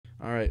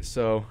All right,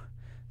 so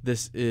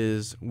this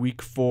is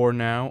week 4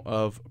 now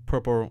of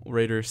Purple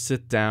Raiders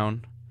Sit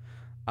Down.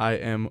 I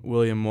am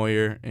William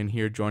Moyer, and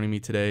here joining me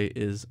today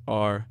is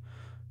our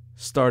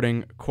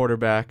starting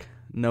quarterback,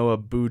 Noah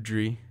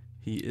Beaudrie.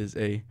 He is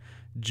a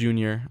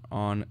junior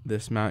on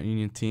this Mount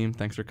Union team.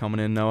 Thanks for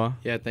coming in, Noah.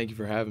 Yeah, thank you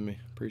for having me.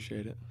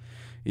 Appreciate it.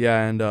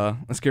 Yeah, and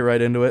let's get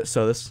right into it.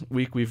 So this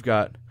week we've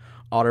got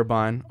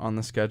Otterbein on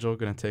the schedule.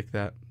 Going to take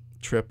that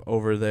trip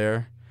over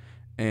there,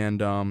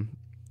 and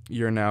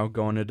you're now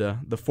going into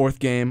the 4th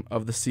game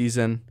of the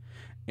season,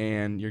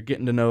 and you're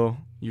getting to know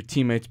your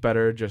teammates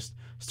better, just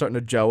starting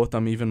to gel with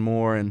them even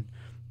more. And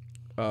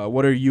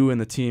what are you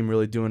and the team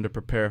really doing to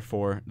prepare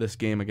for this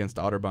game against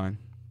Otterbein?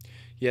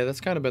 Yeah,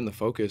 that's kind of been the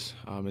focus,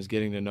 is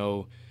getting to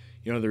know,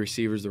 the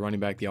receivers, the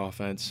running back, the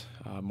offense,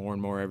 more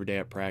and more every day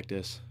at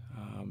practice.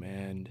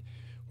 And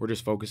we're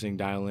just focusing,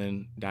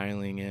 dialing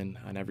in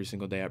on every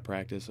single day at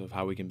practice of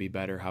how we can be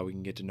better, how we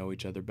can get to know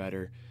each other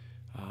better,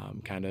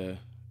 kind of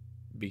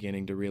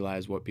beginning to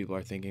realize what people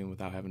are thinking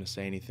without having to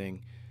say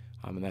anything.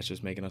 And that's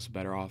just making us a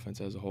better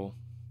offense as a whole.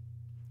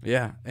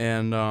 Yeah,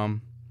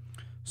 and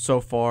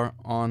so far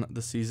on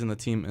the season, the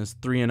team is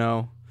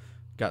 3-0.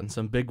 Gotten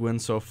some big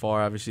wins so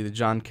far. Obviously, the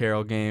John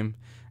Carroll game,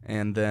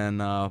 and then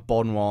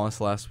Baldwin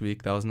Wallace last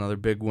week. That was another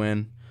big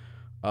win.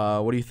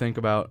 What do you think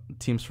about the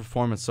team's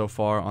performance so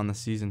far on the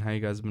season? How you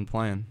guys have been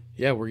playing?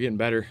 Yeah, we're getting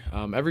better.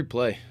 Every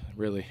play,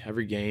 really,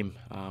 every game,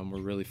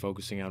 we're really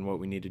focusing on what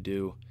we need to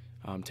do,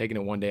 taking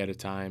it one day at a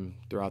time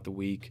throughout the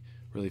week,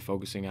 really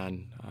focusing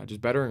on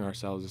just bettering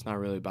ourselves. It's not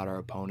really about our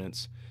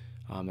opponents.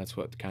 That's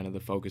what kind of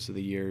the focus of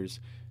the year is.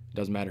 It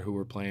doesn't matter who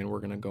we're playing. We're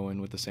going to go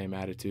in with the same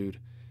attitude.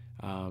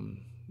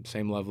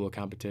 Same level of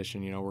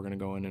competition. We're going to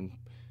go in and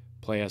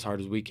play as hard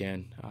as we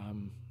can,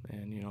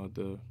 and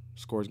the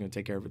score is going to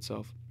take care of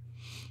itself.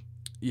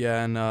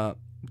 Yeah, and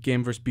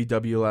game versus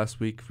BW last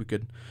week, if we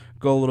could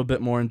go a little bit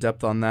more in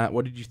depth on that,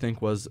 what did you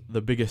think was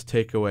the biggest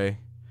takeaway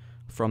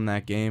from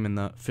that game and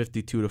the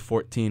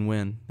 52-14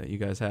 win that you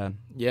guys had?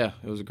 Yeah,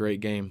 it was a great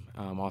game.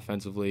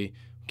 Offensively,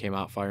 came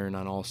out firing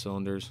on all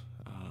cylinders.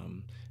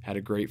 Had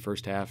a great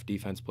first half.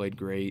 Defense played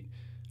great.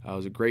 It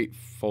was a great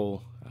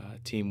full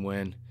team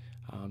win.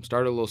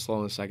 Started a little slow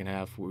in the second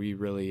half. We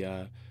really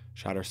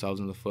shot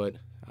ourselves in the foot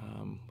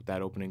with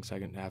that opening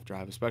second half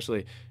drive,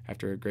 especially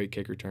after a great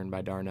kick return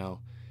by Darnell.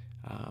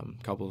 A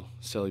couple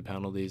silly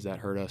penalties that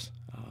hurt us.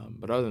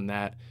 But other than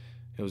that,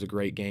 it was a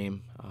great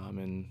game.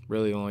 And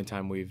really the only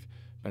time we've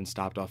been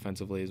stopped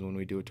offensively is when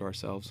we do it to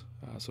ourselves.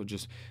 So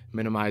just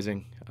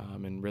minimizing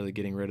and really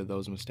getting rid of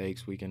those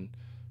mistakes, we can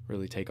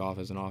really take off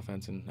as an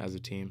offense and as a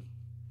team.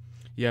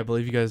 Yeah, I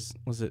believe you guys,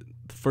 was it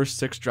the first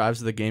 6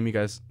 drives of the game, you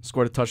guys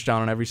scored a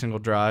touchdown on every single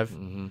drive.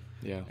 Mm-hmm.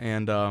 Yeah.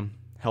 And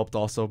helped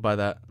also by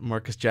that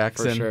Marcus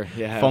Jackson For sure.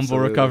 Yeah, fumble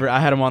absolutely. recovery. I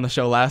had him on the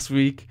show last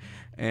week,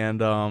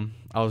 and I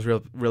was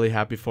really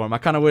happy for him. I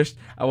kind of wished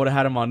I would have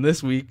had him on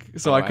this week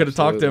so I could have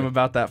talked to him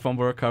about that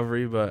fumble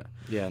recovery. But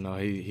yeah, no,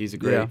 he's a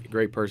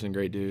great person,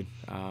 great dude,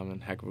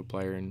 and heck of a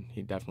player, and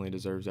he definitely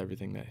deserves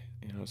everything that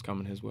is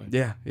coming his way.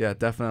 Yeah,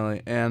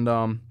 definitely.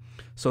 And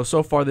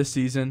so far this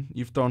season,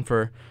 you've thrown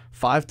for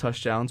 5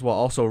 touchdowns while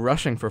also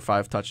rushing for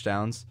 5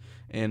 touchdowns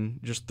in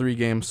just 3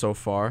 games so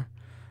far.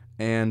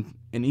 And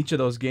in each of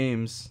those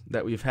games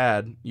that you've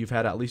had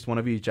at least one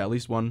of each, at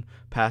least one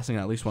passing,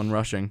 at least one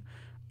rushing.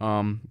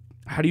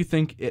 How do you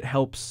think it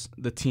helps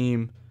the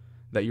team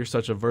that you're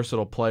such a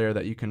versatile player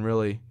that you can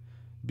really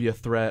be a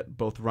threat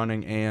both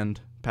running and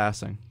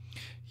passing?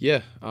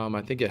 Yeah,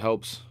 I think it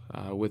helps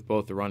with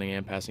both the running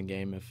and passing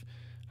game. If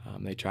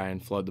they try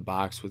and flood the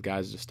box with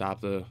guys to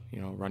stop the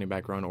running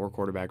back run or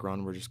quarterback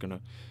run, we're just going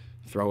to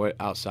throw it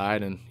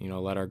outside and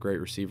let our great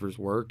receivers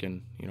work.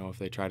 And if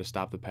they try to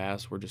stop the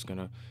pass, we're just going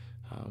to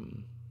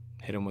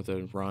hit them with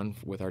a run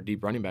with our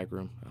deep running back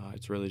room.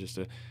 It's really just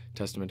a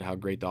testament to how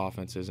great the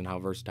offense is and how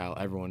versatile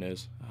everyone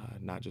is,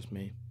 not just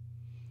me.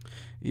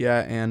 Yeah,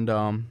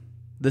 and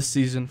this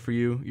season for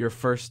you, your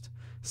first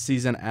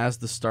season as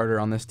the starter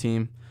on this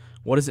team,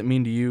 what does it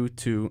mean to you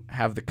to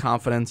have the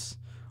confidence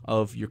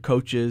of your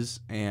coaches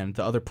and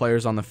the other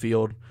players on the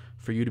field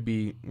for you to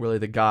be really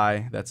the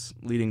guy that's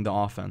leading the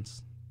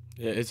offense?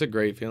 Yeah, it's a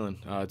great feeling.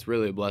 It's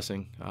really a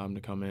blessing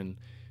to come in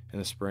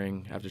the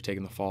spring after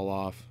taking the fall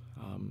off,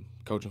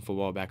 coaching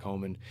football back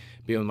home and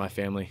being with my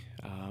family,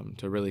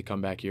 to really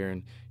come back here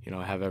and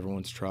have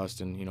everyone's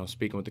trust and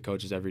speaking with the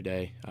coaches every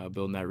day,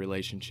 building that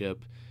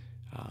relationship.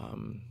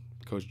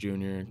 Coach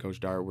Junior and Coach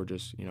Dart, we're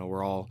just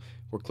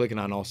we're clicking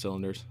on all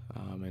cylinders,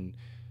 and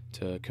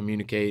to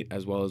communicate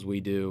as well as we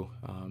do,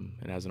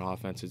 and as an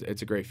offense,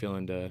 it's a great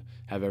feeling to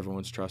have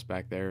everyone's trust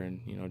back there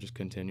and just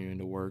continuing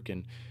to work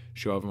and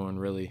show everyone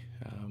really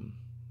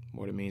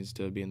what it means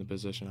to be in the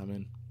position I'm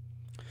in.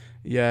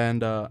 Yeah,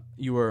 and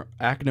you were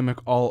academic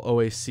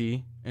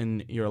All-OAC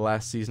in your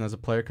last season as a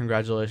player.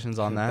 Congratulations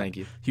on that. Thank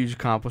you. Huge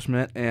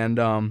accomplishment.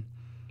 And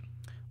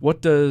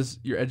what does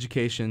your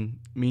education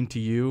mean to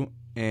you?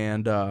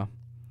 And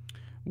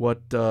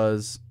what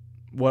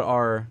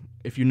are,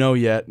 if you know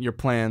yet, your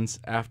plans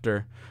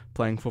after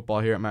playing football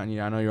here at Mountain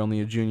Union? I know you're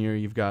only a junior.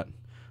 You've got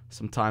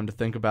some time to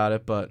think about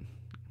it, but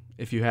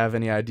if you have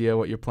any idea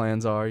what your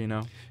plans are,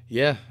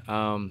 Yeah,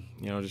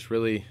 just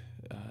really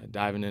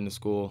diving into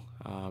school,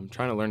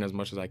 trying to learn as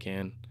much as I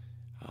can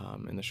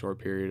in the short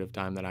period of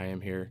time that I am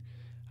here.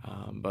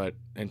 But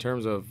in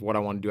terms of what I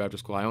want to do after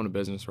school, I own a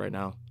business right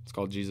now. It's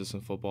called Jesus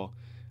in Football.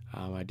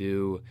 I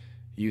do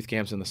youth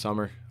camps in the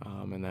summer,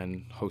 and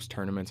then host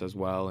tournaments as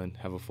well, and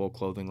have a full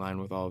clothing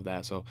line with all of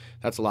that. So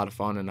that's a lot of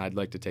fun, and I'd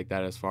like to take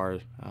that as far,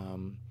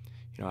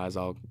 as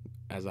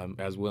I'm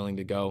as willing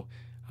to go,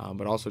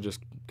 but also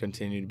just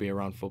continue to be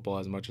around football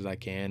as much as I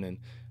can, and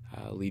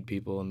lead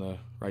people in the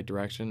right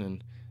direction,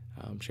 and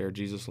share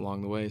Jesus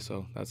along the way.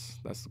 So that's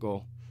the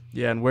goal.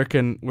 Yeah, and where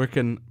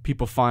can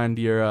people find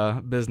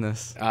your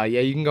business?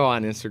 You can go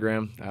on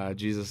Instagram,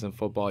 Jesus in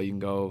Football. You can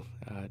go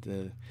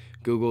to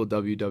Google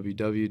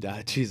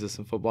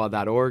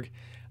www.jesusinfootball.org.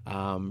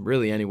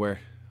 Really anywhere.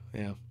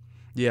 Yeah.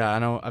 Yeah, I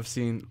know. I've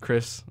seen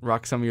Chris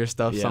rock some of your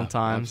stuff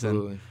sometimes,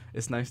 absolutely. And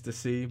it's nice to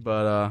see.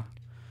 But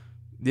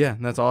yeah,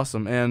 that's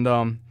awesome.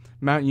 And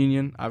Mount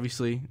Union,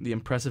 obviously, the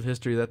impressive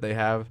history that they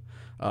have,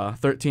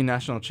 13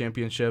 national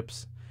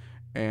championships.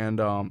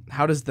 And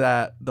how does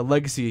the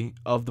legacy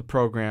of the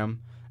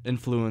program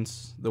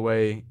influence the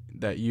way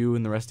that you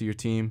and the rest of your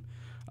team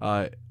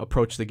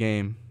approach the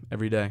game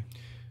every day?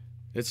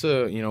 It's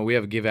we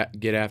have a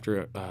get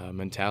after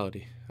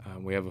mentality.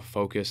 We have a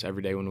focus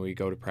every day when we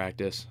go to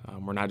practice.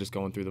 We're not just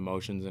going through the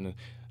motions, and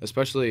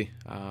especially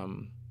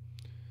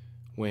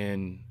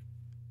when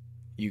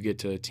you get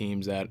to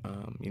teams that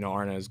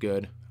aren't as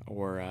good,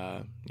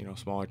 or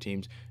smaller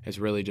teams, it's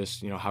really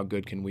just how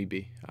good can we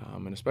be,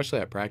 and especially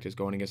at practice,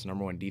 going against the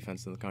number one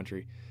defense in the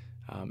country,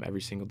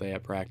 every single day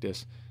at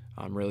practice.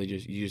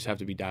 You just have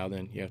to be dialed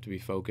in. You have to be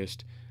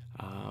focused,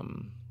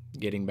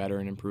 getting better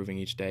and improving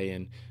each day.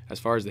 And as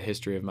far as the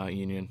history of Mount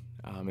Union,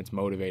 it's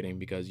motivating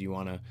because you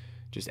want to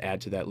just add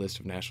to that list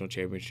of national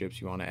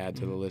championships. You want to add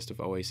to the list of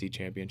OAC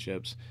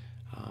championships,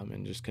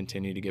 and just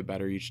continue to get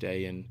better each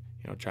day, and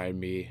try to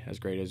be as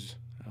great as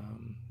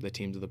the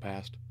teams of the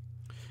past.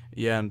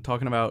 Yeah, and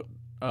talking about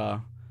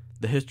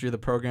the history of the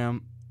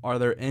program, are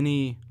there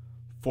any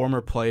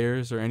former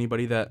players or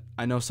anybody that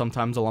I know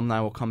sometimes alumni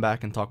will come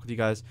back and talk with you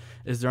guys?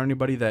 Is there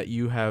anybody that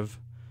you have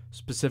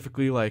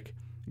specifically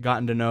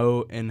gotten to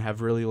know and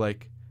have really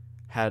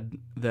had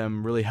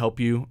them really help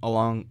you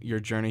along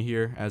your journey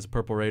here as a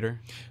Purple Raider?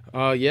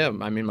 Yeah,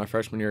 I mean, my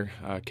freshman year,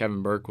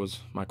 Kevin Burke was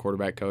my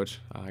quarterback coach.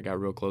 I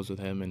got real close with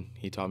him, and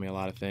he taught me a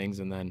lot of things.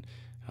 And then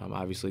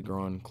obviously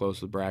growing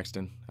close with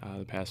Braxton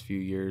the past few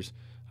years,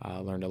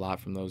 learned a lot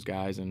from those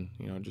guys, and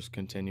just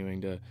continuing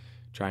to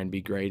try and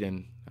be great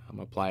and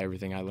apply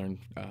everything I learned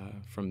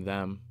from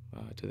them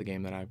to the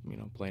game that I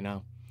play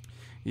now.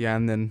 Yeah,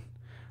 and then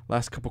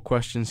last couple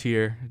questions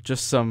here.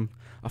 Just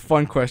a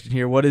fun question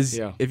here. What is,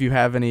 if you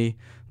have any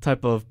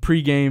type of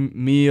pregame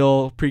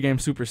meal, pregame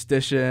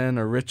superstition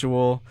or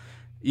ritual,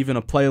 even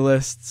a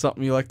playlist,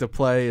 something you like to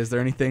play? Is there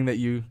anything that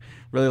you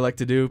really like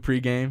to do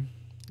pregame?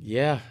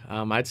 Yeah,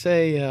 I'd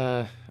say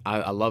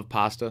I love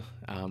pasta,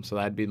 so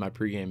that'd be my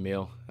pregame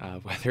meal,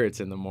 whether it's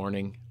in the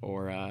morning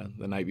or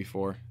the night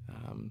before.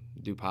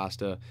 Do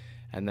pasta,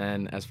 and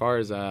then as far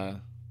as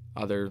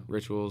other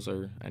rituals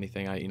or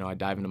anything, I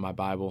dive into my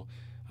Bible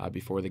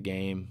before the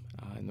game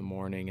in the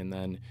morning, and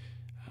then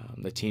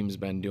the team's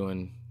been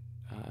doing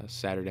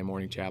Saturday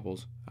morning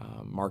chapels.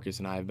 Marcus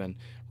and I have been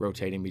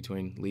rotating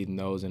between leading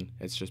those, and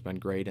it's just been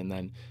great. And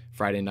then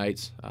Friday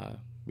nights,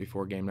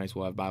 before game nights,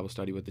 we'll have Bible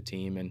study with the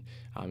team, and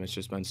it's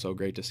just been so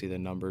great to see the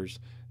numbers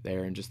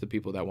there and just the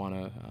people that want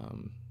to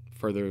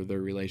further their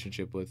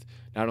relationship with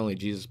not only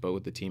Jesus but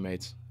with the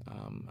teammates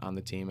on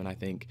the team. And I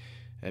think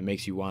it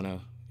makes you want to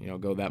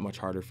go that much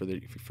harder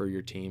for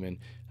your team, and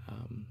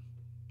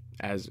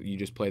as you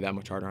just play that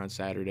much harder on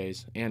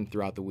Saturdays and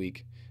throughout the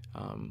week,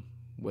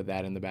 with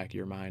that in the back of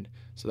your mind.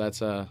 So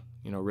that's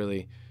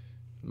really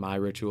my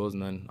rituals,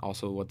 and then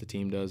also what the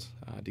team does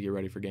to get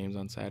ready for games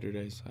on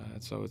Saturdays.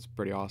 So it's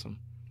pretty awesome.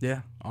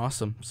 Yeah,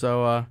 awesome.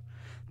 So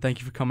thank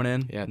you for coming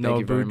in. Yeah, thank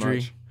you very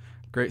much.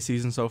 Great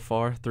season so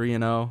far,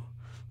 3-0.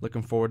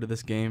 Looking forward to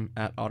this game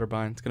at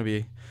Otterbein. It's going to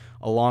be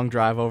a long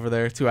drive over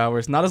there, 2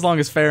 hours. Not as long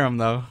as Ferrum,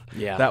 though.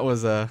 Yeah. That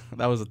was a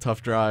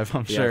tough drive,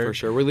 I'm sure. Yeah, for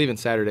sure. We're leaving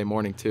Saturday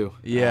morning, too.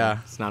 Yeah.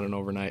 It's not an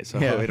overnight, so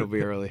it'll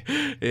be early.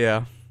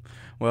 Yeah.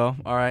 Well,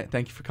 all right.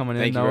 Thank you for coming in,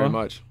 Noah. Thank you very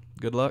much.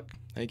 Good luck.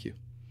 Thank you.